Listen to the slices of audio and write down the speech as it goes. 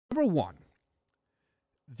number one,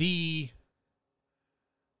 the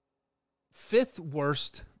fifth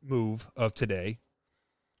worst move of today,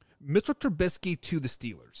 Mitchell Trubisky to the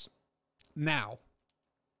Steelers. Now,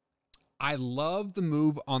 I love the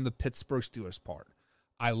move on the Pittsburgh Steelers part.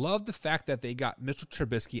 I love the fact that they got Mitchell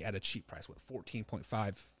Trubisky at a cheap price, with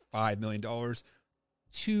 $14.55 million,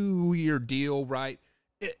 2-year deal, right?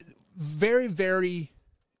 Very, very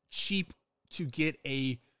cheap to get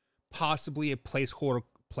possibly a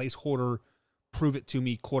placeholder, prove it to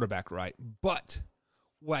me quarterback, right? But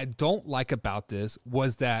what I don't like about this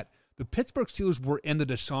was that the Pittsburgh Steelers were in the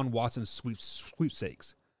Deshaun Watson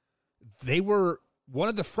sweepstakes. They were one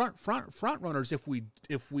of the front runners, if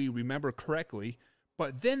we remember correctly.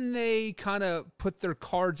 But then they kind of put their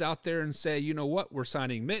cards out there and say, you know what, we're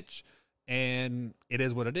signing Mitch, and it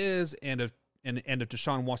is what it is. And if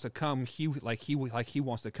Deshaun wants to come, he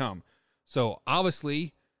wants to come. So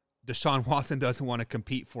obviously, Deshaun Watson doesn't want to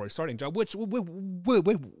compete for a starting job, which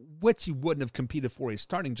he wouldn't have competed for a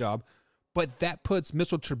starting job. But that puts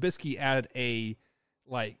Mitchell Trubisky at a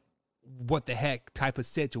what the heck type of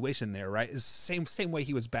situation there, right? It's the same way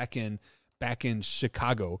he was back in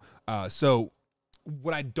Chicago. So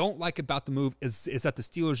what I don't like about the move is that the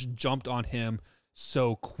Steelers jumped on him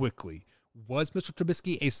so quickly. Was Mitchell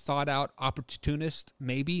Trubisky a sought-out opportunist?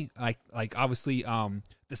 Maybe. Like obviously,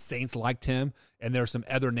 the Saints liked him, and there are some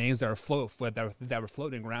other names that were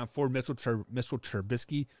floating around for Mitchell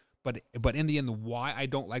Trubisky. But in the end, why I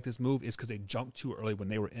don't like this move is because they jumped too early when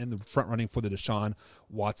they were in the front running for the Deshaun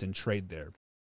Watson trade there.